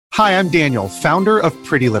Hi, I'm Daniel, founder of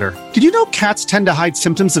Pretty Litter. Did you know cats tend to hide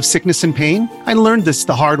symptoms of sickness and pain? I learned this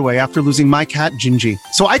the hard way after losing my cat, Gingy.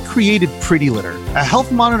 So I created Pretty Litter, a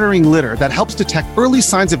health monitoring litter that helps detect early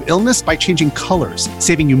signs of illness by changing colors,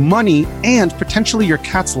 saving you money and potentially your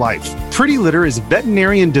cat's life. Pretty Litter is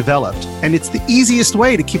veterinarian developed, and it's the easiest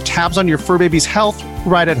way to keep tabs on your fur baby's health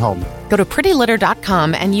right at home. Go to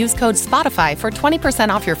prettylitter.com and use code SPOTIFY for 20%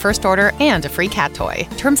 off your first order and a free cat toy.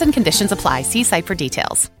 Terms and conditions apply. See site for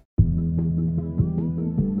details.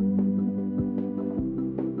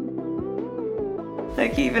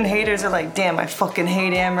 Like, even haters are like, damn, I fucking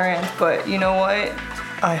hate Amaranth, but you know what?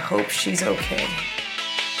 I hope she's okay.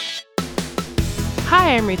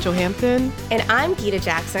 Hi, I'm Rachel Hampton. And I'm Gita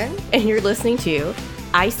Jackson, and you're listening to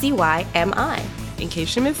ICYMI. In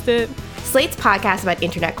case you missed it. Slate's podcast about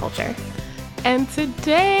internet culture. And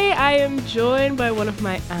today I am joined by one of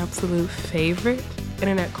my absolute favorite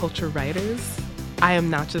internet culture writers. I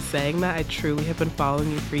am not just saying that, I truly have been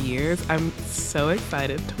following you for years. I'm so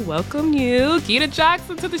excited to welcome you, Gita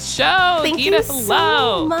Jackson, to the show. Thank Gita, you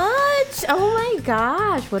hello. So much. Oh my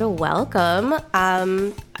gosh, what a welcome.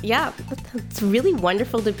 Yeah, it's really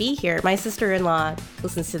wonderful to be here. My sister-in-law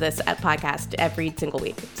listens to this podcast every single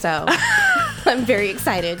week, so I'm very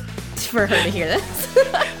excited for her to hear this.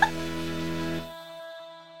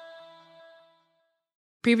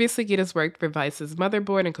 Previously, Gita's worked for Vice's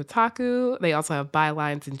Motherboard and Kotaku. They also have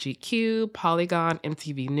bylines in GQ, Polygon,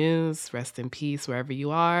 MTV News, rest in peace wherever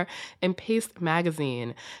you are, and Paste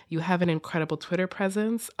Magazine. You have an incredible Twitter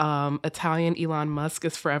presence. Italian Elon Musk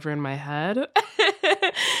is forever in my head.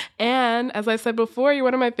 And as I said before, you're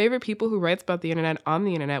one of my favorite people who writes about the internet on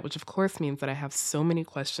the internet, which of course means that I have so many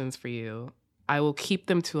questions for you. I will keep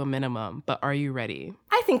them to a minimum, but are you ready?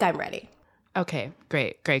 I think I'm ready. Okay,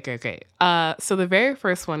 great. So the very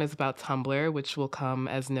first one is about Tumblr, which will come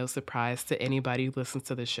as no surprise to anybody who listens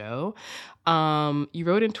to the show. You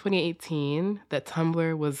wrote in 2018 that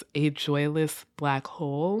Tumblr was a joyless black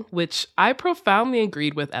hole, which I profoundly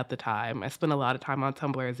agreed with at the time. I spent a lot of time on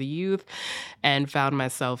Tumblr as a youth and found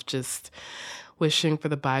myself just wishing for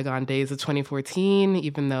the bygone days of 2014,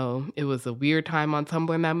 even though it was a weird time on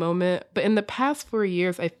Tumblr in that moment. But in the past 4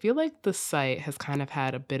 years, I feel like the site has kind of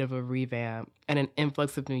had a bit of a revamp and an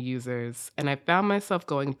influx of new users, and I found myself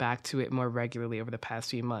going back to it more regularly over the past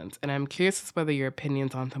few months. And I'm curious as to whether your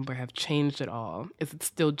opinions on Tumblr have changed at all. Is it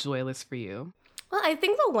still joyless for you? Well, I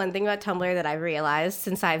think the one thing about Tumblr that I've realized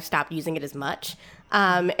since I've stopped using it as much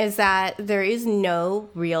is that there is no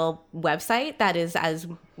real website that is as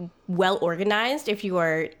well organized if you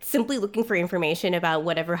are simply looking for information about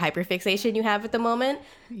whatever hyperfixation you have at the moment.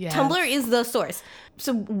 Yes. Tumblr is the source.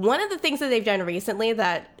 So one of the things that they've done recently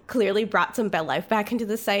that clearly brought some life back into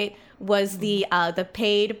the site was the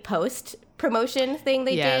paid post promotion thing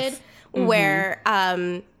they did, where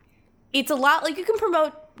it's a lot like you can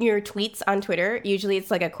promote your tweets on Twitter. Usually it's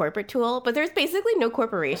like a corporate tool, but there's basically no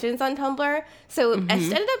corporations on Tumblr. So it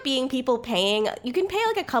ended up being people paying, you can pay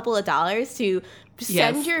like a couple of dollars to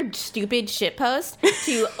send your stupid shit post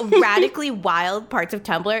to radically wild parts of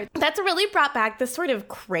Tumblr. That's really brought back this sort of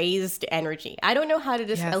crazy energy. I don't know how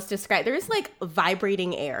to else describe. There's like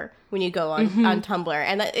vibrating air when you go on Tumblr,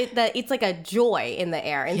 and it's like a joy in the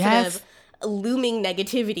air instead of looming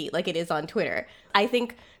negativity like it is on Twitter. I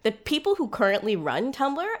think the people who currently run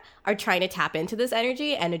Tumblr are trying to tap into this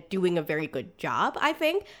energy and are doing a very good job, I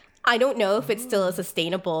think. I don't know if it's still a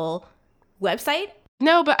sustainable website.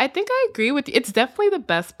 No, but I think I agree with you. It's definitely the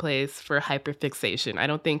best place for hyperfixation. I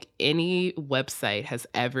don't think any website has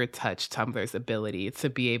ever touched Tumblr's ability to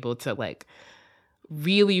be able to like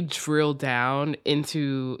really drill down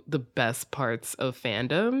into the best parts of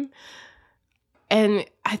fandom. And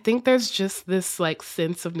I think there's just this like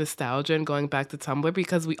sense of nostalgia and going back to Tumblr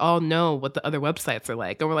because we all know what the other websites are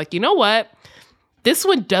like. And we're like, you know what? This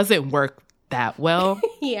one doesn't work that well.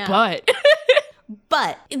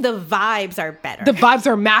 But the vibes are better. The vibes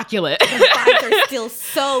are immaculate. The vibes are still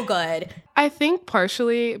so good. I think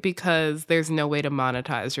partially because there's no way to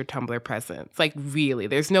monetize your Tumblr presence. Like, really,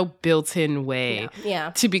 there's no built-in way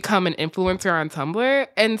to become an influencer on Tumblr.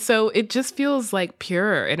 And so it just feels like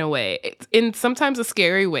pure in a way. It's in sometimes a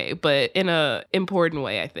scary way, but in a important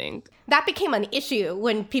way, I think. That became an issue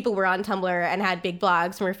when people were on Tumblr and had big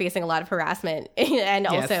blogs and were facing a lot of harassment and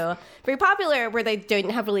also very popular where they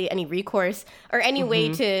didn't have really any recourse or any way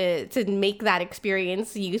to make that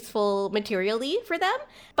experience useful materially for them.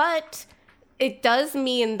 But it does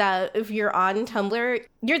mean that if you're on Tumblr,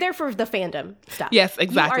 you're there for the fandom stuff. Yes,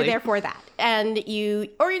 exactly. You are there for that. And you're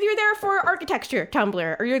there for architecture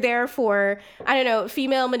Tumblr, or you're there for, I don't know,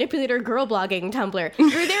 female manipulator girl blogging Tumblr.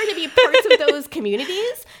 You're there to be parts of those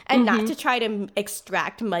communities and not to try to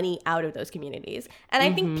extract money out of those communities. And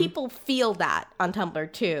I think people feel that on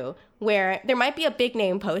Tumblr too, where there might be a big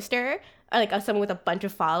name poster, like someone with a bunch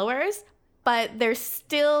of followers, but they're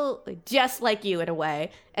still just like you in a way,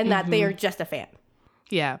 and that they are just a fan.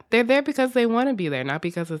 Yeah, they're there because they want to be there, not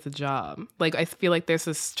because it's a job. Like, I feel like there's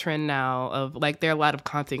this trend now of, like, there are a lot of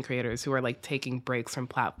content creators who are, like, taking breaks from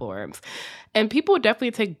platforms. And people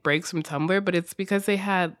definitely take breaks from Tumblr, but it's because they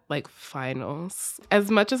had, like, finals.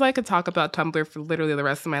 As much as I could talk about Tumblr for literally the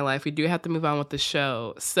rest of my life, we do have to move on with the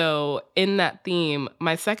show. So in that theme,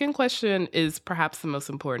 my second question is perhaps the most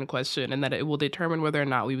important question, and that it will determine whether or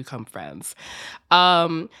not we become friends.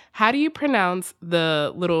 How do you pronounce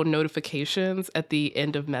the little notifications at the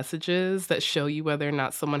end of messages that show you whether or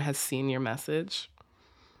not someone has seen your message?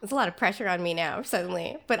 There's a lot of pressure on me now,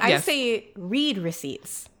 suddenly. But Yes. I say read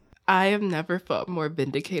receipts. I have never felt more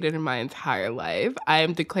vindicated in my entire life. I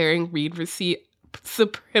am declaring read receipt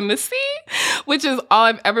supremacy, which is all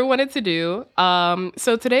I've ever wanted to do.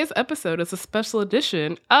 So today's episode is a special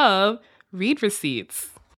edition of Read Receipts.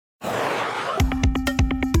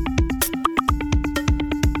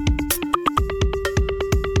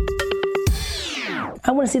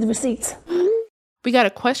 I want to see the receipts. We got a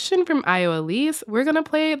question from Io Elise. We're going to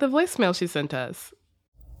play the voicemail she sent us.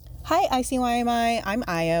 Hi, ICYMI. I'm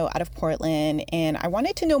Io out of Portland, and I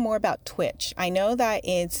wanted to know more about Twitch. I know that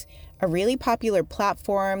it's a really popular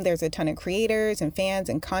platform. There's a ton of creators and fans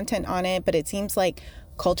and content on it, but it seems like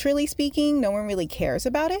culturally speaking, no one really cares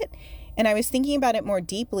about it. And I was thinking about it more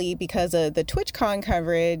deeply because of the TwitchCon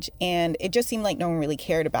coverage, and it just seemed like no one really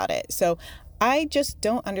cared about it. So I just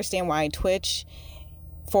don't understand why Twitch,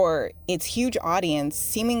 for its huge audience,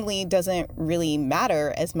 seemingly doesn't really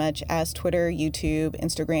matter as much as Twitter, YouTube,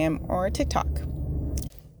 Instagram, or TikTok.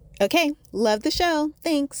 Okay, love the show.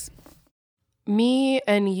 Thanks. Me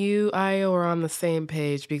and you, Io, are on the same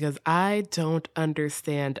page because I don't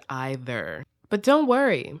understand either. But don't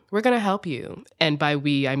worry, we're going to help you. And by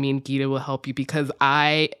we, I mean Geeta will help you, because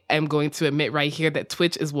I am going to admit right here that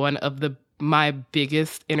Twitch is one of my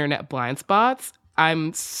biggest internet blind spots.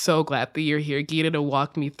 I'm so glad that you're here, Geeta, to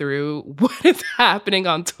walk me through what is happening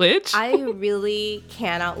on Twitch. I really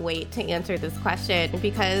cannot wait to answer this question,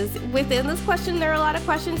 because within this question, there are a lot of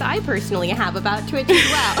questions I personally have about Twitch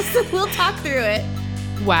as well. So we'll talk through it.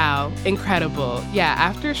 Wow, incredible. Yeah,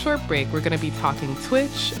 after a short break, we're going to be talking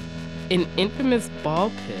Twitch, an infamous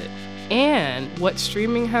ball pit, and what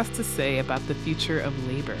streaming has to say about the future of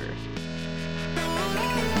labor.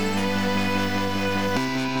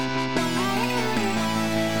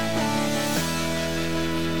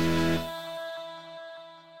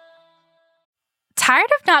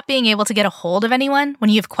 Tired of not being able to get a hold of anyone when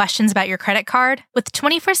you have questions about your credit card? With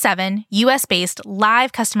 24/7 US-based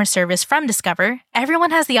live customer service from Discover,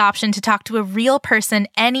 everyone has the option to talk to a real person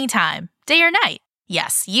anytime, day or night.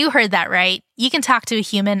 Yes, you heard that right. You can talk to a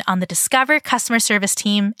human on the Discover customer service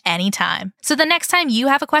team anytime. So the next time you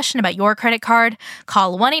have a question about your credit card,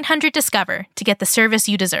 call 1-800-DISCOVER to get the service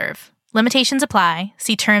you deserve. Limitations apply.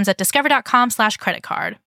 See terms at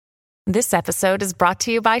discover.com/creditcard. This episode is brought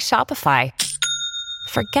to you by Shopify.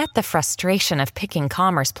 Forget the frustration of picking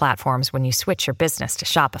commerce platforms when you switch your business to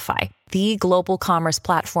Shopify, the global commerce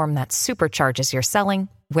platform that supercharges your selling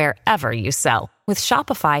wherever you sell. With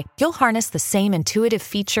Shopify, you'll harness the same intuitive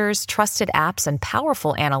features, trusted apps, and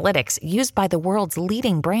powerful analytics used by the world's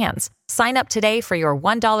leading brands. Sign up today for your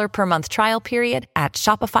 $1 per month trial period at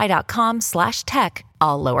shopify.com/tech,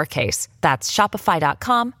 all lowercase. That's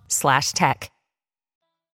shopify.com/tech.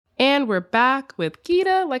 And we're back with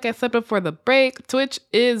Geeta. Like I said before the break, Twitch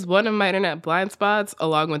is one of my internet blind spots,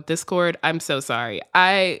 along with Discord. I'm so sorry.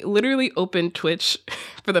 I literally opened Twitch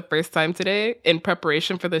for the first time today in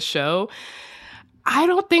preparation for the show. I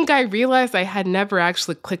don't think I realized I had never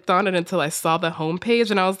actually clicked on it until I saw the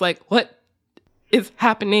homepage, and I was like, what is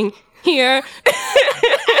happening here?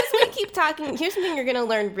 As we keep talking, here's something you're going to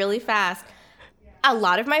learn really fast. A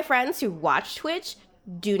lot of my friends who watch Twitch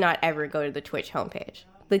do not ever go to the Twitch homepage.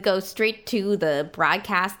 They go straight to the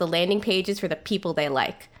broadcast, the landing pages for the people they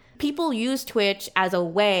like. People use Twitch as a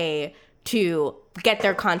way to get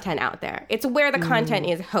their content out there. It's where the content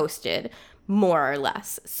is hosted, more or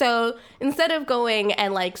less. So instead of going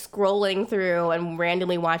and like scrolling through and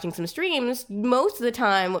randomly watching some streams, most of the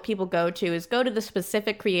time what people go to is go to the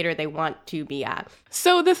specific creator they want to be at.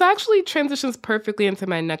 So this actually transitions perfectly into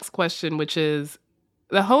my next question, which is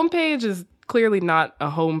the homepage is clearly not a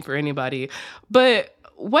home for anybody. But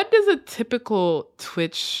what does a typical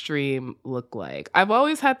Twitch stream look like? I've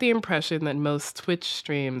always had the impression that most Twitch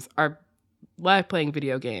streams are live playing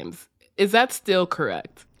video games. Is that still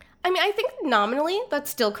correct? I mean, I think nominally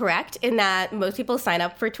that's still correct in that most people sign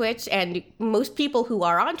up for Twitch, and most people who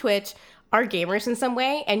are on Twitch are gamers in some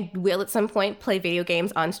way and will at some point play video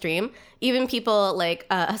games on stream. Even people like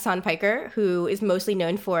Hassan Piker, who is mostly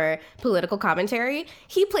known for political commentary,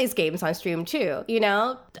 he plays games on stream too, you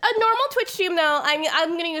know? A normal Twitch stream though, I mean,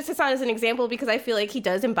 I'm going to use Hassan as an example because I feel like he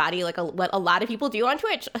does embody like what a lot of people do on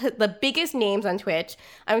Twitch. The biggest names on Twitch,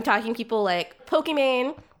 I'm talking people like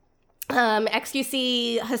Pokimane,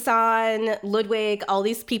 XQC, Hassan, Ludwig, all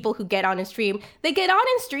these people who get on and stream, they get on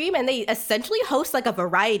and stream and they essentially host like a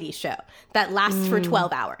variety show that lasts for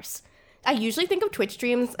 12 hours. I usually think of Twitch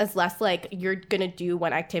streams as less like you're gonna do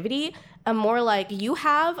one activity and more like you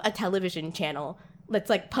have a television channel that's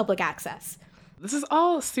like public access. This is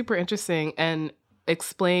all super interesting and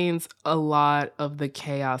explains a lot of the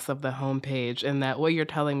chaos of the homepage, and that what you're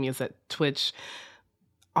telling me is that Twitch,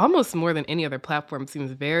 almost more than any other platform,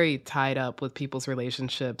 seems very tied up with people's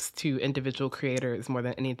relationships to individual creators more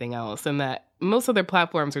than anything else, and that most other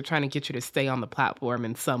platforms are trying to get you to stay on the platform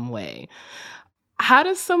in some way. How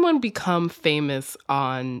does someone become famous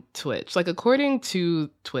on Twitch? Like, according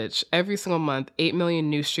to Twitch, every single month, 8 million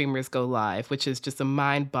new streamers go live, which is just a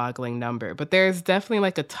mind-boggling number. But there's definitely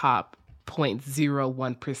like a top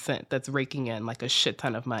 0.01% that's raking in like a shit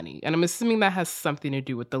ton of money. And I'm assuming that has something to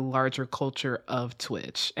do with the larger culture of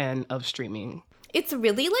Twitch and of streaming. It's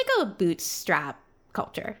really like a bootstrap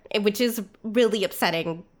culture, which is really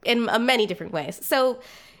upsetting in many different ways. So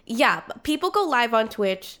yeah, people go live on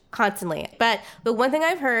Twitch constantly. But the one thing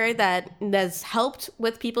I've heard that has helped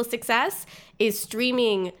with people's success is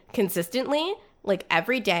streaming consistently, like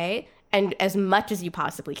every day, and as much as you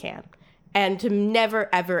possibly can. And to never,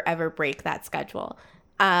 ever, ever break that schedule.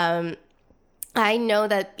 I know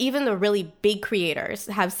that even the really big creators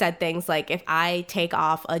have said things like, if I take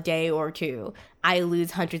off a day or two, I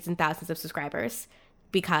lose hundreds and thousands of subscribers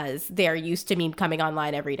because they're used to me coming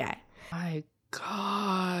online every day. My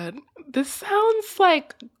God, this sounds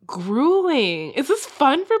like grueling. Is this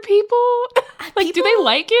fun for people? Do they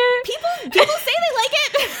like it? People say they like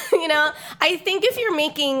it. You know, I think if you're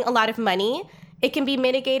making a lot of money, it can be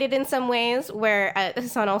mitigated in some ways where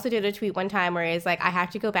Hassan also did a tweet one time where he's like, I have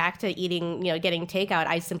to go back to eating, getting takeout.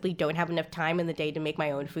 I simply don't have enough time in the day to make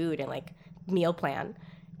my own food and like meal plan,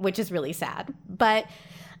 which is really sad. But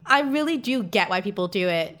I really do get why people do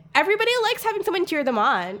it. Everybody likes having someone cheer them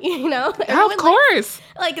on, Yeah, of course.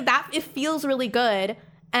 Like that, it feels really good.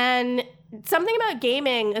 And something about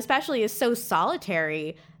gaming, especially, is so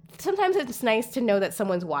solitary. Sometimes it's nice to know that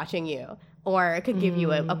someone's watching you. Or it could give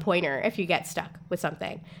you a pointer if you get stuck with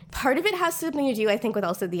something. Part of it has something to do, I think, with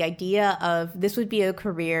also the idea of this would be a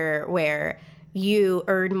career where you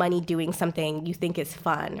earn money doing something you think is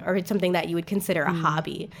fun or it's something that you would consider a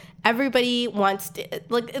hobby. Everybody wants to,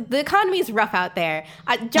 like, the economy is rough out there.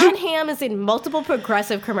 John Hamm is in multiple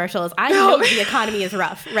Progressive commercials. I know the economy is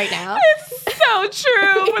rough right now. It's so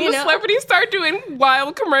true. When the celebrities start doing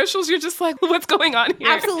wild commercials, you're just like, what's going on here?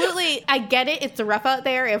 Absolutely. I get it. It's rough out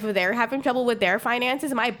there. If they're having trouble with their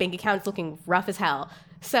finances, my bank account's looking rough as hell.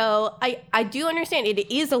 So I do understand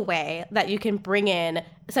it is a way that you can bring in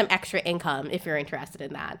some extra income if you're interested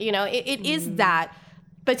in that. It is that.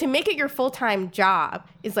 But to make it your full-time job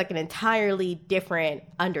is like an entirely different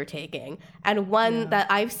undertaking, and one that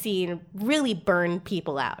I've seen really burn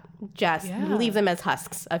people out, just leave them as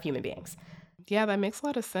husks of human beings. Yeah, that makes a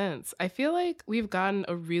lot of sense. I feel like we've gotten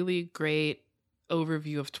a really great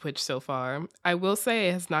overview of Twitch so far. I will say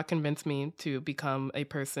it has not convinced me to become a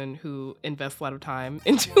person who invests a lot of time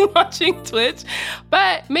into watching Twitch,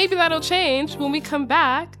 but maybe that'll change when we come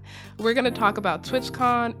back. We're going to talk about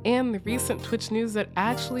TwitchCon and the recent Twitch news that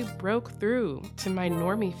actually broke through to my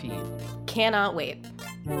normie feed. Cannot wait.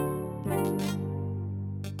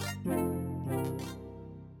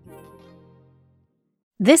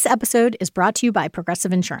 This episode is brought to you by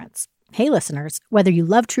Progressive Insurance. Hey, listeners, whether you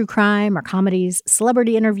love true crime or comedies,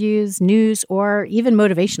 celebrity interviews, news, or even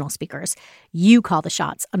motivational speakers, you call the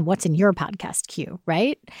shots on what's in your podcast queue,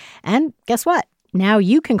 right? And guess what? Now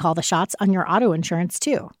you can call the shots on your auto insurance,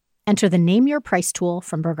 too. Enter the Name Your Price tool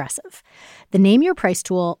from Progressive. The Name Your Price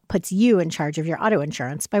tool puts you in charge of your auto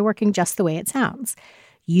insurance by working just the way it sounds.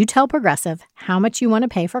 You tell Progressive how much you want to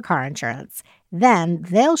pay for car insurance. Then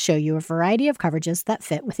they'll show you a variety of coverages that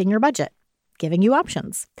fit within your budget. giving you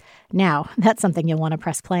options. Now, that's something you'll want to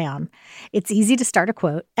press play on. It's easy to start a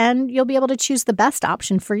quote, and you'll be able to choose the best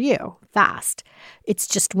option for you fast. It's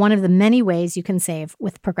just one of the many ways you can save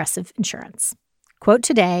with Progressive Insurance. Quote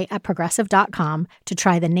today at Progressive.com to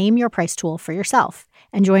try the Name Your Price tool for yourself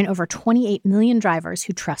and join over 28 million drivers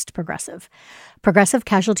who trust Progressive. Progressive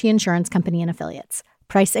Casualty Insurance Company and Affiliates.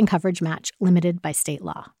 Price and coverage match limited by state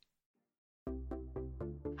law.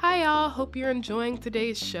 Hi, y'all. Hope you're enjoying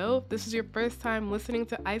today's show. If this is your first time listening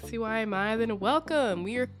to ICYMI, then welcome.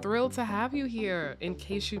 We are thrilled to have you here. In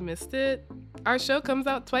case you missed it, our show comes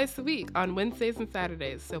out twice a week on Wednesdays and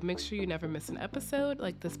Saturdays, so make sure you never miss an episode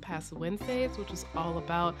like this past Wednesdays, which was all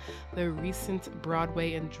about the recent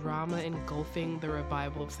Broadway and drama engulfing the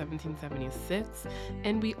revival of 1776,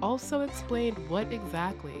 and we also explained what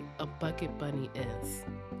exactly a bucket bunny is.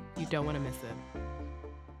 You don't want to miss it.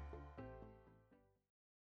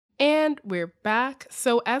 And we're back.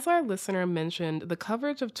 So as our listener mentioned, the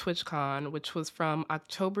coverage of TwitchCon, which was from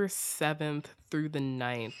October 7th through the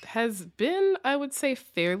 9th, has been, I would say,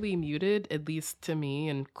 fairly muted, at least to me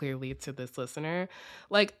and clearly to this listener.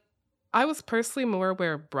 Like, I was personally more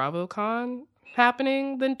aware of BravoCon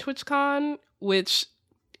happening than TwitchCon, which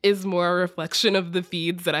is more a reflection of the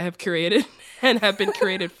feeds that I have curated and have been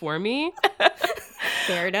curated for me.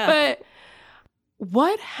 Fair enough. But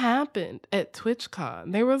what happened at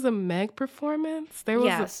TwitchCon? There was a Meg performance. There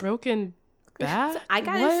was a broken bat. So I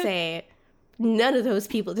gotta say, none of those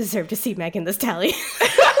people deserve to see Megan Thee Stallion.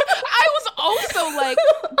 I was also like,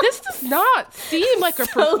 this does not seem like a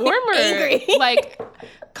performer, angry.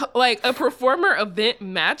 like a performer event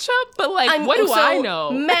matchup. But like, what do I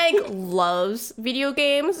know? Meg loves video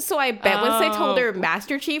games, so I bet once I told her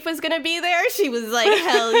Master Chief was gonna be there, she was like,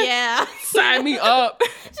 hell yeah, sign me up.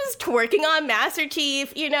 Just twerking on Master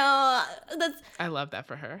Chief, you know. I love that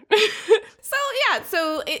for her.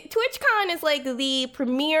 So TwitchCon is like the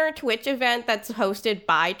premier Twitch event that's hosted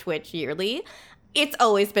by Twitch yearly. It's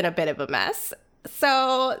always been a bit of a mess.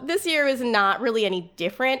 So this year is not really any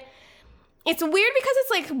different. It's weird because it's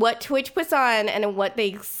like what Twitch puts on and what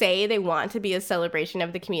they say they want to be a celebration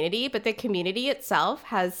of the community, but the community itself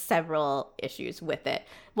has several issues with it.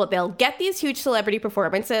 Well, they'll get these huge celebrity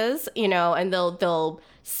performances, you know, and they'll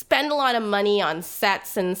spend a lot of money on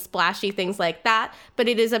sets and splashy things like that, but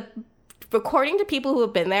it is according to people who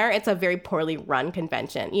have been there, it's a very poorly run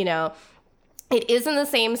convention, you know. It is in the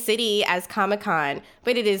same city as Comic-Con,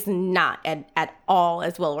 but it is not at all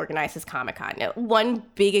as well organized as Comic-Con. Now, one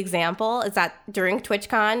big example is that during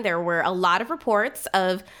TwitchCon, there were a lot of reports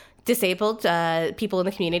of disabled people in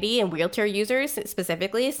the community and wheelchair users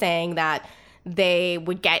specifically saying that they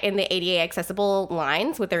would get in the ADA accessible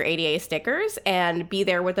lines with their ADA stickers and be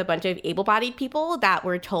there with a bunch of able-bodied people that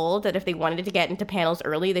were told that if they wanted to get into panels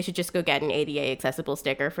early, they should just go get an ADA accessible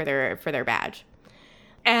sticker for their badge.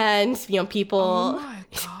 And, you know, people... Oh my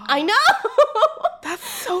God. I know! That's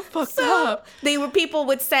so fucked up. People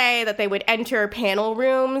would say that they would enter panel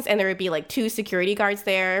rooms and there would be like 2 security guards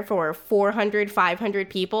there for 400, 500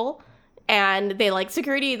 people. And they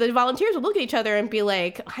the volunteers would look at each other and be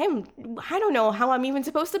like, I don't know how I'm even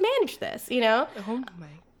supposed to manage this, you know? Oh my.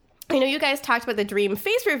 I know you guys talked about the Dream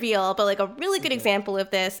face reveal, but like a really good example of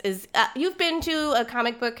this is you've been to a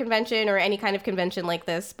comic book convention or any kind of convention like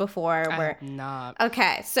this before? I have not.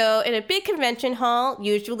 Okay, so in a big convention hall,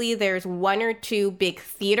 usually there's 1 or 2 big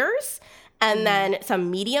theaters, and then some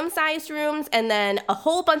medium-sized rooms, and then a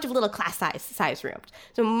whole bunch of little class-size rooms.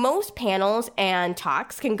 So most panels and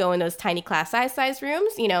talks can go in those tiny class-size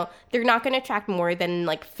rooms. You know, they're not going to attract more than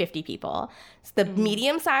like 50 people. So the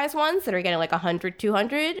medium-sized ones that are getting like 100,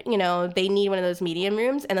 200, you know, they need one of those medium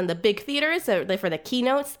rooms. And then the big theaters, so for the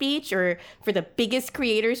keynote speech or for the biggest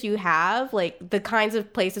creators you have, like the kinds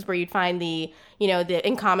of places where you'd find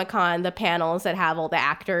in Comic-Con, the panels that have all the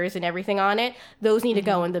actors and everything on it, those need to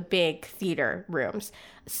go in the big theater rooms.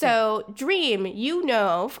 So Dream, you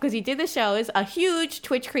know, because you did the show, is a huge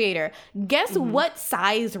Twitch creator. Guess what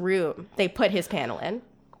size room they put his panel in?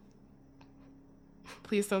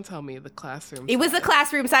 Please don't tell me the classroom. It was the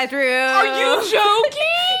classroom size room. Are you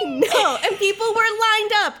joking? No, and people were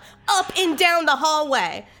lined up and down the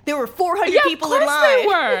hallway. There were 400 people in line. They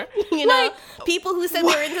were. You know, people who said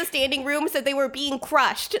they were in the standing room said they were being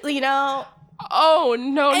crushed, you know. Oh,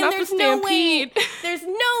 no, and not the stampede. There's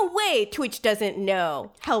no way Twitch doesn't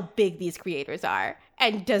know how big these creators are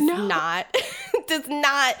and does not does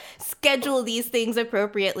not schedule these things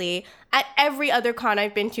appropriately. At every other con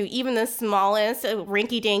I've been to, even the smallest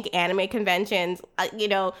rinky-dink anime conventions,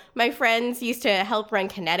 my friends used to help run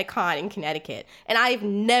Kineticon in Connecticut, and I've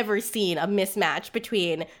never seen a mismatch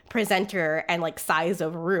between presenter and like size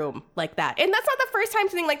of room like that. And that's not the first time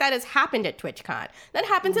something like that has happened at TwitchCon. That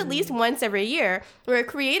happens at least once every year, where a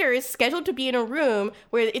creator is scheduled to be in a room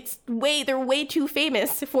where they're way too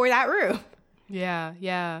famous for that room.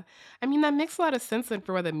 Yeah. I mean, that makes a lot of sense then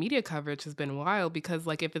for why the media coverage has been wild, because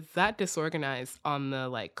like if it's that disorganized on the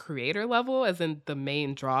like creator level, as in the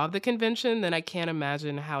main draw of the convention, then I can't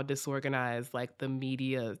imagine how disorganized like the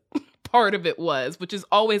media part of it was, which is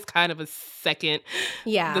always kind of the second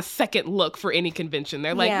look for any convention.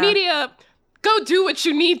 They're like, media, go do what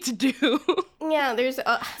you need to do. Yeah,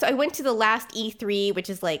 so I went to the last E3, which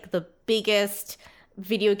is like the biggest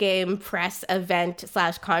video game press event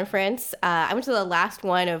 / conference. I went to the last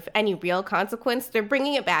one of any real consequence. They're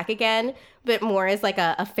bringing it back again, but more as like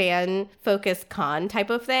a fan-focused con type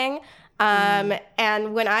of thing.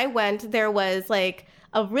 And when I went, there was like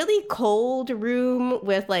a really cold room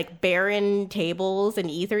with like barren tables and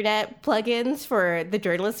Ethernet plugins for the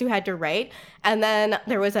journalists who had to write. And then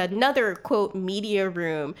there was another, quote, media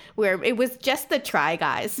room where it was just the Try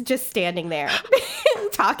Guys just standing there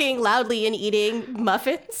talking loudly and eating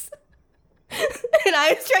muffins. And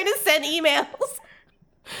I was trying to send emails.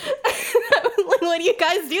 Like, what are you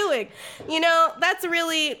guys doing? That's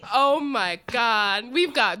really... Oh my God.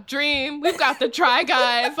 We've got Dream. We've got the Try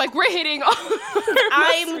Guys. Like, we're hitting all...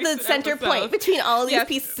 I'm the center point between all these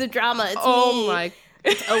pieces of drama. It's me.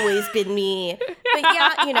 It's always been me. But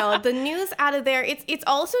yeah, the news out of there, it's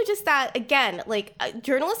also just that, again, like,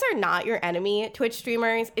 journalists are not your enemy, Twitch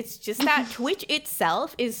streamers. It's just that Twitch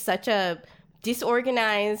itself is such a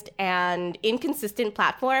disorganized and inconsistent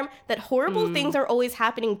platform that horrible things are always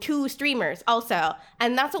happening to streamers also.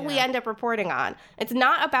 And that's what we end up reporting on. It's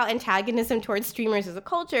not about antagonism towards streamers as a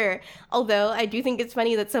culture, although I do think it's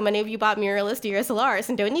funny that so many of you bought mirrorless DSLRs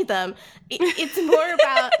and don't need them. It's more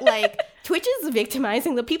about like Twitch is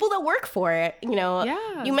victimizing the people that work for it.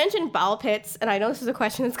 You mentioned ball pits, and I know this is a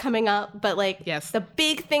question that's coming up, but like the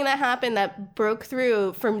big thing that happened that broke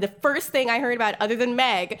through from the first thing I heard about other than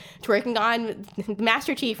Meg twerking on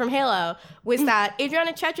Master Chief from Halo was that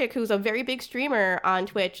Adriana Chechik, who's a very big streamer on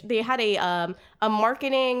Twitch, they had a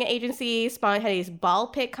marketing agency had a ball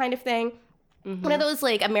pit kind of thing. One of those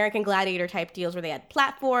like American Gladiator type deals where they had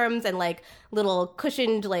platforms and like little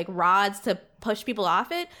cushioned like rods to push people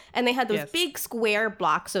off it. And they had those big square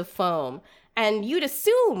blocks of foam. And you'd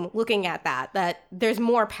assume, looking at that there's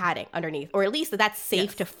more padding underneath, or at least that's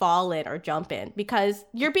safe to fall in or jump in, because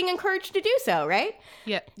you're being encouraged to do so, right?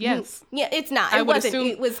 Yeah. Yes. Yeah, it's not. It wasn't.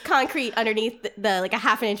 It was concrete underneath the like a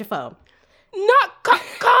half an inch of foam. Not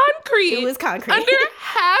concrete. It was concrete. Under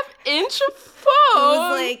half inch of foam. It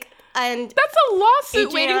was like, and that's a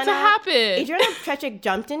lawsuit waiting to happen. Adriana Chechik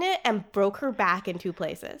jumped in it and broke her back in 2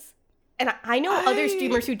 places. And I know other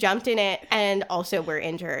streamers who jumped in it and also were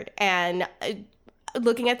injured. And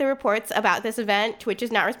looking at the reports about this event, Twitch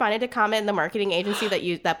has not responded to comment. The marketing agency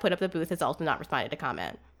that put up the booth has also not responded to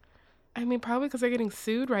comment. I mean, probably because they're getting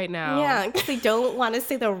sued right now. Yeah, because they don't want to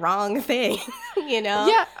say the wrong thing,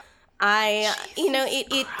 Yeah.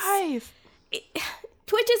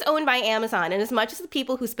 Twitch is owned by Amazon, and as much as the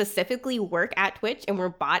people who specifically work at Twitch and were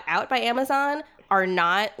bought out by Amazon are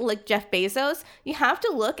not like Jeff Bezos, you have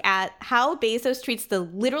to look at how Bezos treats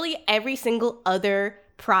literally every single other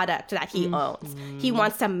product that he owns. He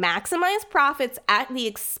wants to maximize profits at the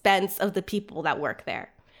expense of the people that work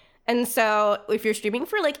there. And so if you're streaming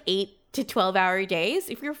for like 8 to 12-hour days,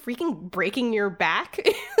 if you're freaking breaking your back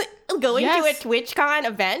going to a TwitchCon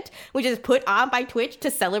event, which is put on by Twitch to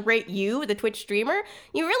celebrate you, the Twitch streamer,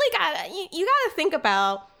 you really gotta think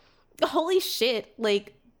about, holy shit,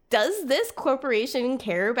 like, does this corporation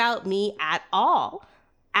care about me at all?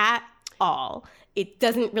 At all. It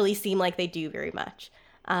doesn't really seem like they do very much.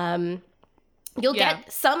 You'll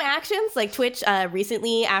get some actions, like Twitch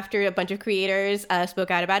recently, after a bunch of creators spoke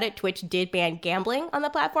out about it, Twitch did ban gambling on the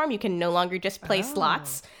platform. You can no longer just play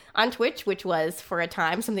slots on Twitch, which was, for a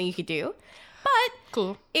time, something you could do. But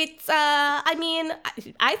cool. It's, I mean,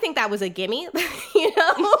 I think that was a gimme, when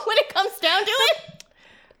it comes down to it.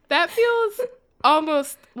 That feels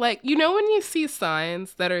almost like, when you see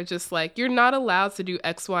signs that are just like, you're not allowed to do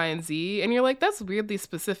X, Y, and Z, and you're like, that's weirdly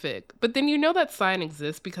specific. But then that sign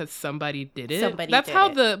exists because somebody did it. That's how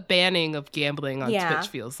the banning of gambling on Twitch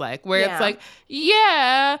feels like, where it's like,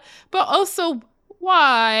 but also,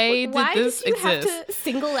 why did this did you exist? have to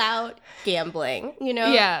single out gambling? You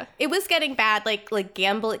know, Yeah. It was getting bad. Like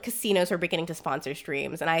gamble casinos were beginning to sponsor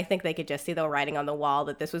streams, and I think they could just see the writing on the wall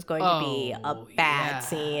that this was going to be a bad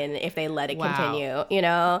scene if they let it continue. You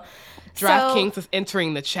know, DraftKings is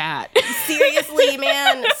entering the chat. Seriously,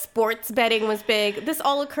 man, sports betting was big. This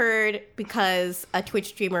all occurred because a Twitch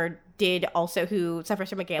streamer who suffers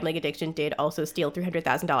from a gambling addiction did also steal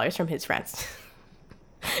 $300,000 from his friends.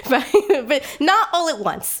 but not all at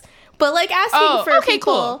once. But like asking for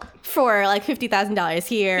people for like $50,000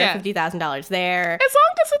 here, $50,000 there. As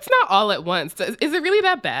long as it's not all at once. Is it really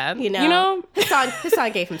that bad? You know?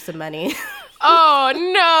 Hassan gave him some money. Oh,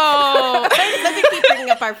 no. Let's keep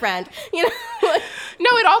bringing up our friend. You know? No,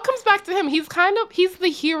 it all comes back to him. He's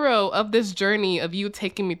the hero of this journey of you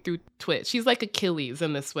taking me through Twitch. He's like Achilles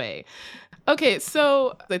in this way. Okay,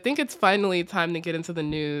 so I think it's finally time to get into the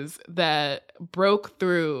news that broke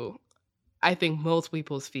through, I think, most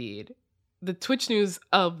people's feed. The Twitch news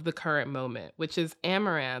of the current moment, which is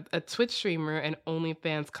Amouranth, a Twitch streamer and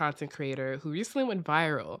OnlyFans content creator who recently went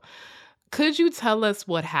viral. Could you tell us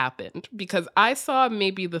what happened? Because I saw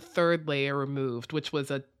maybe the third layer removed, which was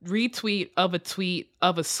a retweet of a tweet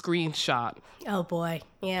of a screenshot. Oh, boy.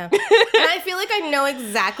 Yeah. And I feel like I know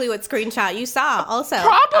exactly what screenshot you saw also.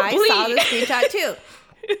 Probably. I saw the screenshot, too.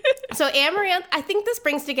 So Amouranth, I think this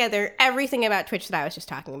brings together everything about Twitch that I was just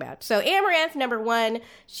talking about. So Amouranth, number one,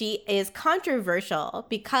 she is controversial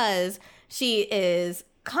because she is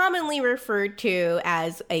commonly referred to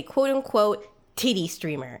as a quote-unquote titty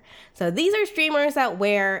streamer. So these are streamers that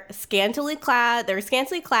wear scantily clad,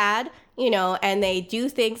 you know, and they do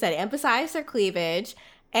things that emphasize their cleavage.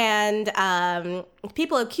 And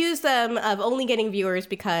people accuse them of only getting viewers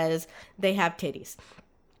because they have titties.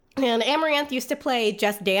 And Amouranth used to play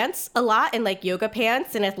Just Dance a lot in like yoga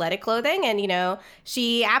pants and athletic clothing. And, you know,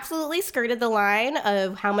 she absolutely skirted the line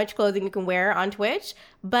of how much clothing you can wear on Twitch.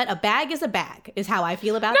 But a bag is a bag is how I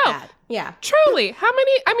feel about that. Yeah. Truly.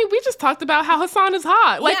 We just talked about how Hassan is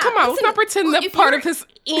hot. Like, come on, let's not pretend that part of his...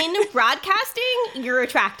 In broadcasting, you're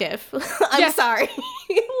attractive. I'm sorry.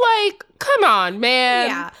 Like, come on, man.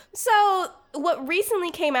 Yeah. So... what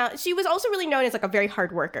recently came out, she was also really known as like a very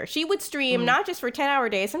hard worker. She would stream not just for 10-hour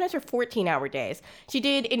days, sometimes for 14-hour days. She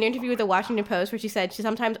did an interview with the Washington Post where she said she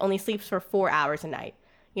sometimes only sleeps for 4 hours a night,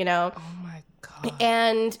 you know? Oh my God.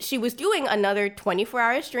 And she was doing another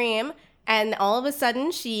 24-hour stream, and all of a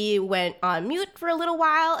sudden she went on mute for a little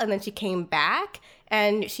while, and then she came back,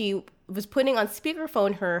 and she was putting on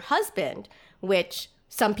speakerphone her husband, which...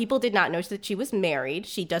 some people did not know that she was married.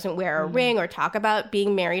 She doesn't wear a ring or talk about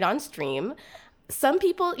being married on stream. Some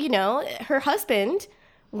people, you know, her husband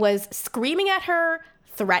was screaming at her,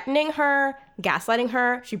 threatening her, gaslighting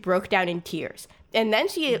her. She broke down in tears. And then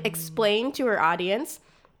she explained to her audience,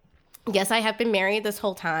 yes, I have been married this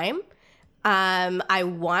whole time. I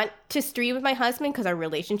want to stream with my husband because our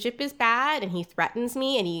relationship is bad and he threatens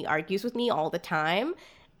me and he argues with me all the time.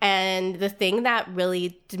 And the thing that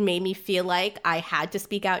really made me feel like I had to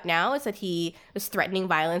speak out now is that he was threatening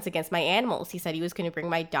violence against my animals. He said he was going to bring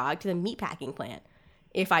my dog to the meatpacking plant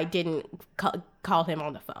if I didn't call him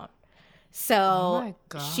on the phone. So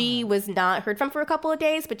she was not heard from for a couple of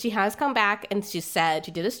days, but she has come back and she said,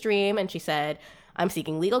 she did a stream and she said, I'm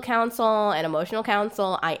seeking legal counsel and emotional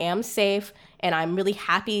counsel. I am safe. And I'm really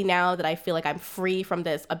happy now that I feel like I'm free from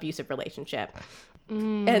this abusive relationship.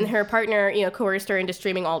 And her partner, you know, coerced her into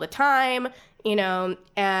streaming all the time, you know,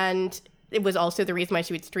 and it was also the reason why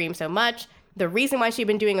she would stream so much. The reason why she'd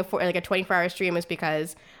been doing a 24-hour stream is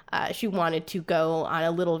because she wanted to go on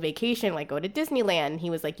a little vacation, like go to Disneyland. He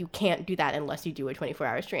was like, you can't do that unless you do a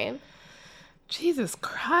 24-hour stream. Jesus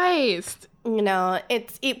Christ. You know,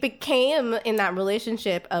 it became in that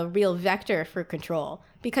relationship a real vector for control.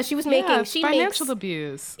 Because she was making... financial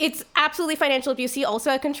abuse. It's absolutely financial abuse. He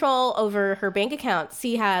also had control over her bank accounts.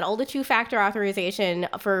 He had all the two-factor authorization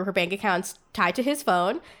for her bank accounts tied to his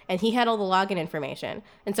phone, and he had all the login information.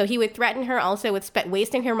 And so he would threaten her also with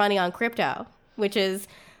wasting her money on crypto, which is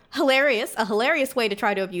hilarious, a hilarious way to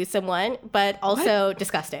try to abuse someone, but also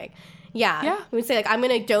disgusting. Yeah. He would say, like, I'm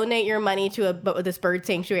going to donate your money to this bird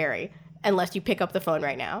sanctuary unless you pick up the phone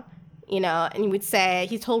right now. You know, and he would say,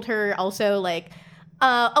 he told her also, like...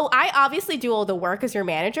 I obviously do all the work as your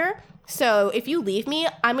manager. So if you leave me,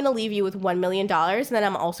 I'm going to leave you with $1 million. And then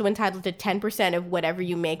I'm also entitled to 10% of whatever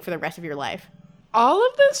you make for the rest of your life. All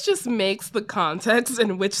of this just makes the context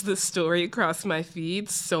in which the story crossed my feed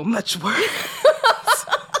so much worse.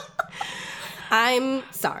 I'm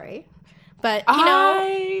sorry. But, you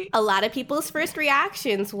know, a lot of people's first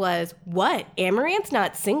reactions was, what? Amouranth's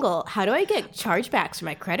not single. How do I get chargebacks for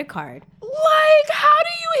my credit card? Like, how do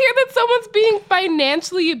you hear that someone's being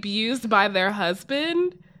financially abused by their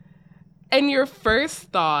husband? And your first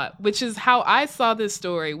thought, which is how I saw this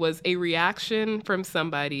story, was a reaction from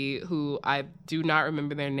somebody who I do not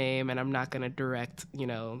remember their name, and I'm not going to direct,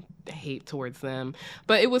 hate towards them.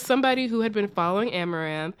 But it was somebody who had been following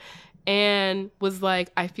Amouranth and was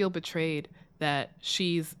like, I feel betrayed that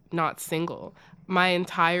she's not single. My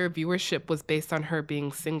entire viewership was based on her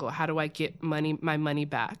being single. How do I get my money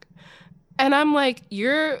back? And I'm like,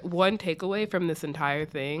 your one takeaway from this entire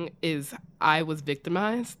thing is I was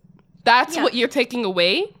victimized. That's what you're taking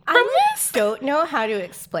away from this? I don't know how to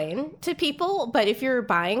explain to people, but if you're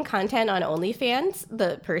buying content on OnlyFans,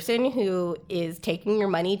 the person who is taking your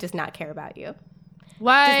money does not care about you.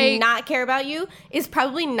 Does not care about you, is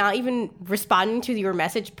probably not even responding to your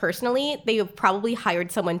message personally. They have probably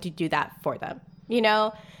hired someone to do that for them.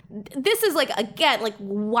 This is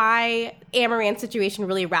why Amouranth's situation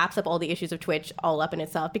really wraps up all the issues of Twitch all up in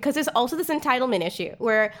itself, because there's also this entitlement issue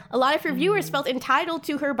where a lot of her viewers felt entitled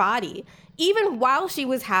to her body. Even while she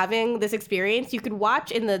was having this experience, you could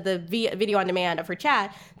watch in the video on demand of her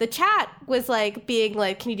chat. The chat was being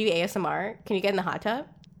like, can you do ASMR? Can you get in the hot tub?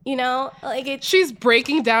 She's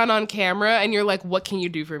breaking down on camera and you're like, what can you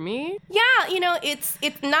do for me? Yeah, it's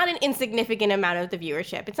not an insignificant amount of the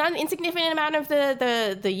viewership. It's not an insignificant amount of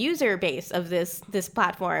the user base of this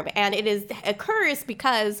platform. And it occurs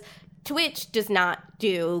because Twitch does not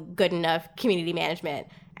do good enough community management,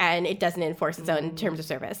 and it doesn't enforce its own terms of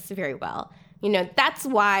service very well. That's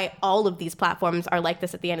why all of these platforms are like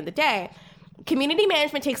this at the end of the day. Community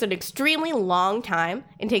management takes an extremely long time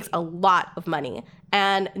and takes a lot of money.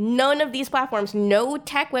 And none of these platforms, no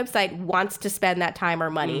tech website wants to spend that time or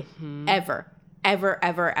money ever. And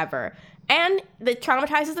it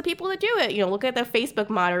traumatizes the people that do it. Look at the Facebook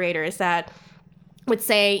moderators that would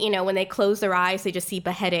say, when they close their eyes, they just see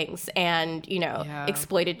beheadings and,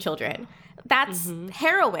 exploited children. That's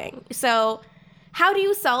harrowing. So how do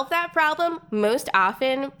you solve that problem? Most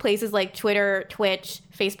often, places like Twitter, Twitch,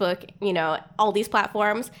 Facebook, all these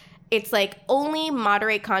platforms, it's only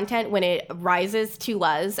moderate content when it rises to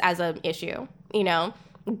us as an issue,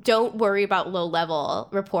 Don't worry about low-level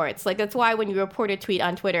reports. That's why when you report a tweet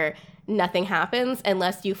on Twitter, nothing happens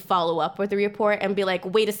unless you follow up with the report and be like,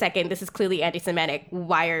 wait a second, this is clearly anti-Semitic.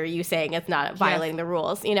 Why are you saying it's not violating the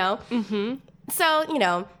rules, So,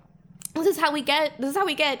 this is how we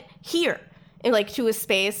get here. To a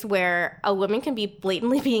space where a woman can be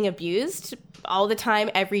blatantly being abused all the time,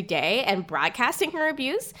 every day, and broadcasting her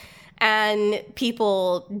abuse. And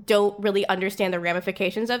people don't really understand the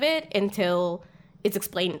ramifications of it until it's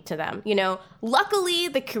explained to them. Luckily,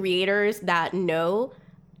 the creators that know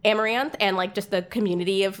Amouranth and just the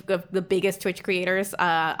community of the biggest Twitch creators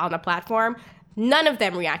on the platform, none of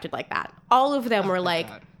them reacted like that. All of them were like,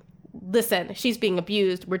 listen, she's being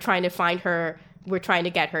abused. We're trying to find her. We're trying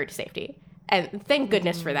to get her to safety. And thank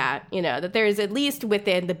goodness for that, that there's at least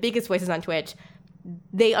within the biggest voices on Twitch,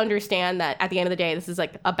 they understand that at the end of the day, this is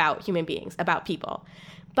about human beings, about people.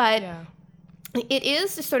 But it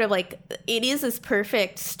is just sort of it is this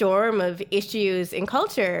perfect storm of issues in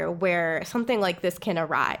culture where something like this can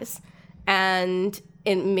arise. And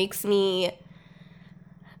it makes me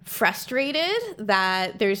frustrated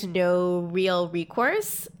that there's no real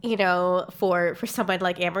recourse, for someone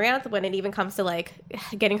like Amouranth when it even comes to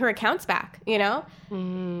getting her accounts back,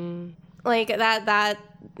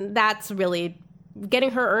 that's really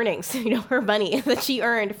getting her earnings, her money that she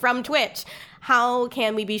earned from Twitch. How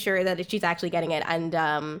can we be sure that she's actually getting it? And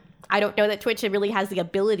I don't know that Twitch really has the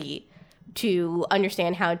ability to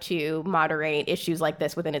understand how to moderate issues like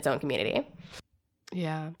this within its own community.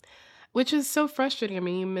 Yeah. Which is so frustrating. I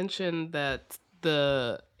mean, you mentioned that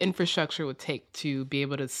the infrastructure would take to be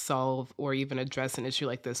able to solve or even address an issue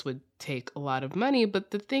like this would take a lot of money.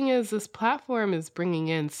 But the thing is, this platform is bringing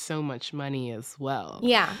in so much money as well.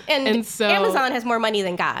 Yeah. And so Amazon has more money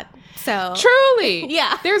than God. So truly.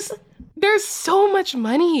 Yeah. There's so much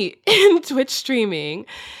money in Twitch streaming.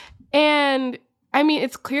 And I mean,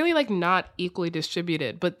 it's clearly not equally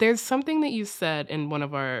distributed. But there's something that you said in one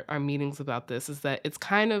of our meetings about this, is that it's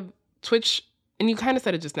kind of Twitch, and you kind of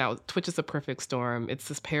said it just now, Twitch is a perfect storm. It's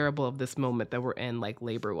this parable of this moment that we're in,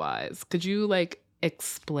 labor-wise. Could you,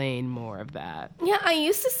 explain more of that? Yeah, I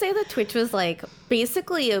used to say that Twitch was,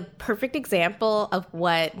 basically a perfect example of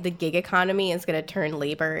what the gig economy is going to turn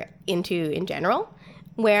labor into in general.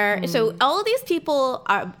 So all of these people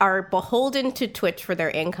are beholden to Twitch for their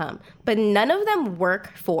income, but none of them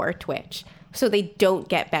work for Twitch. So they don't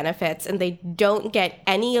get benefits and they don't get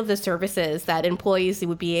any of the services that employees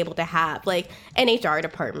would be able to have, like an HR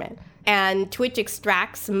department. And Twitch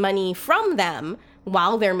extracts money from them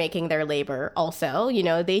while they're making their labor also. You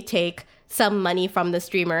know, they take some money from the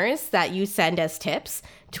streamers that you send as tips.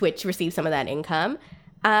 Twitch receives some of that income.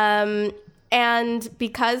 And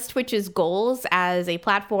because Twitch's goals as a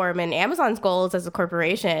platform and Amazon's goals as a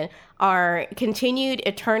corporation are continued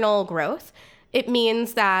eternal growth, it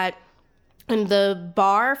means that the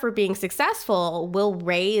bar for being successful will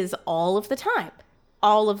raise all of the time,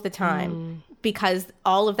 because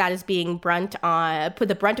all of that is being the brunt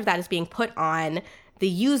of that is being put on the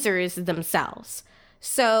users themselves.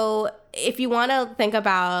 So if you want to think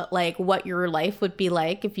about like what your life would be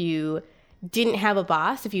like if you didn't have a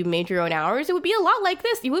boss, if you made your own hours, it would be a lot like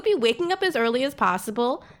this. You would be waking up as early as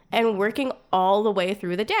possible and working all the way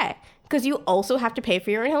through the day, because you also have to pay for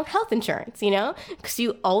your own health insurance, you know, because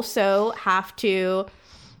you also have to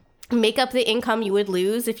make up the income you would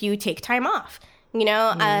lose if you take time off. You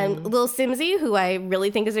know, Lil Simsy, who I really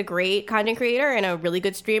think is a great content creator and a really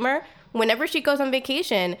good streamer, whenever she goes on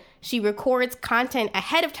vacation, she records content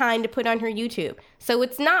ahead of time to put on her YouTube. So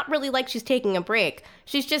it's not really like she's taking a break.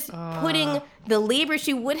 She's just putting the labor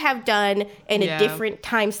she would have done in a different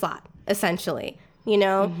time slot, essentially. You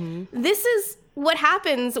know, this is what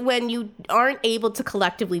happens when you aren't able to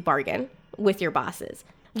collectively bargain with your bosses.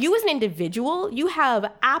 You as an individual, you have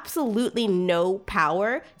absolutely no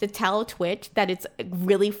power to tell Twitch that it's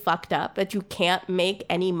really fucked up, that you can't make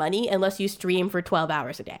any money unless you stream for 12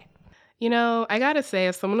 hours a day. You know, I gotta say,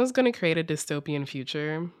 if someone was gonna create a dystopian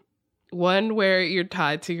future, one where you're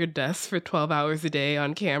tied to your desk for 12 hours a day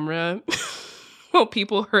on camera while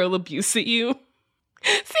people hurl abuse at you,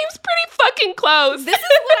 seems pretty fucking close. This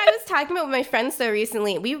is what I was talking about with my friends though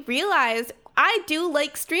recently. We realized I do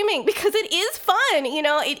like streaming because it is fun. You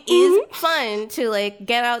know, it is fun to like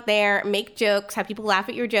get out there, make jokes, have people laugh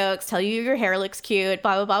at your jokes, tell you your hair looks cute,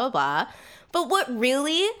 blah, blah, blah, blah, blah. But what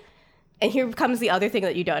really, and here comes the other thing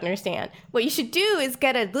that you don't understand. What you should do is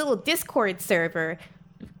get a little Discord server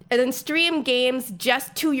and then stream games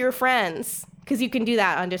just to your friends, because you can do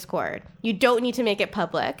that on Discord. You don't need to make it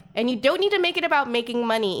public, and you don't need to make it about making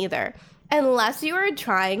money either. Unless you are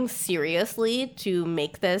trying seriously to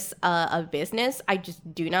make this a business, I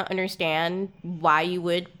just do not understand why you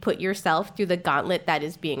would put yourself through the gauntlet that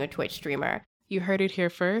is being a Twitch streamer. You heard it here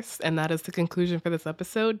first, and that is the conclusion for this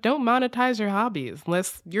episode. Don't monetize your hobbies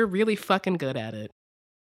unless you're really fucking good at it.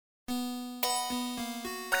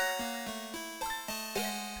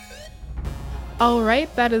 All right,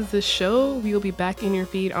 that is the show. We will be back in your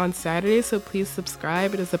feed on Saturday, so please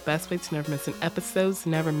subscribe. It is the best way to never miss an episode, to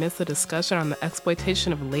never miss a discussion on the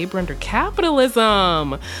exploitation of labor under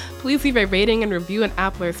capitalism. Please leave a rating and review on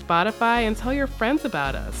Apple or Spotify, and tell your friends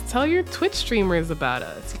about us. Tell your Twitch streamers about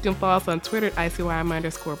us. You can follow us on Twitter at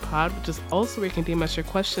ICYMI_pod, which is also where you can DM us your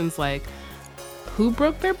questions like, who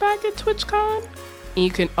broke their back at TwitchCon? And you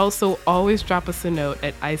can also always drop us a note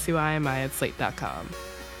at ICYMI@slate.com.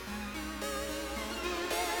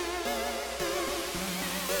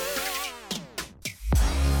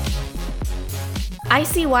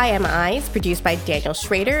 ICYMI is produced by Daniel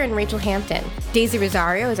Schrader and Rachel Hampton. Daisy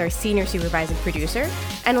Rosario is our senior supervising producer,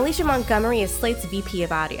 and Alicia Montgomery is Slate's VP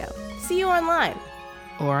of audio. See you online.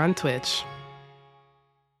 Or on Twitch.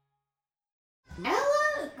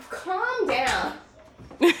 Ella, calm down.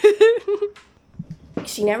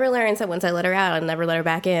 She never learns that once I let her out, I'll never let her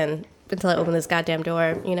back in until I open this goddamn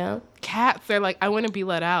door, you know? Cats, they're like, I want to be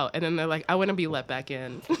let out. And then they're like, I want to be let back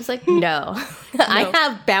in. It's like, no. I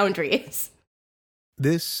have boundaries.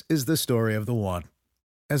 This is the story of the one.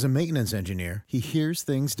 As a maintenance engineer, he hears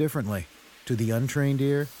things differently. To the untrained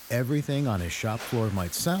ear, everything on his shop floor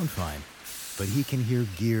might sound fine, but he can hear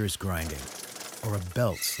gears grinding or a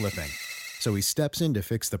belt slipping. So he steps in to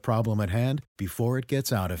fix the problem at hand before it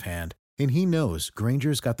gets out of hand. And he knows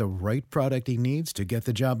Grainger's got the right product he needs to get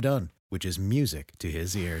the job done, which is music to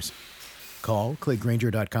his ears. Call, click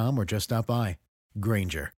Grainger.com, or just stop by.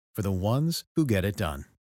 Grainger, for the ones who get it done.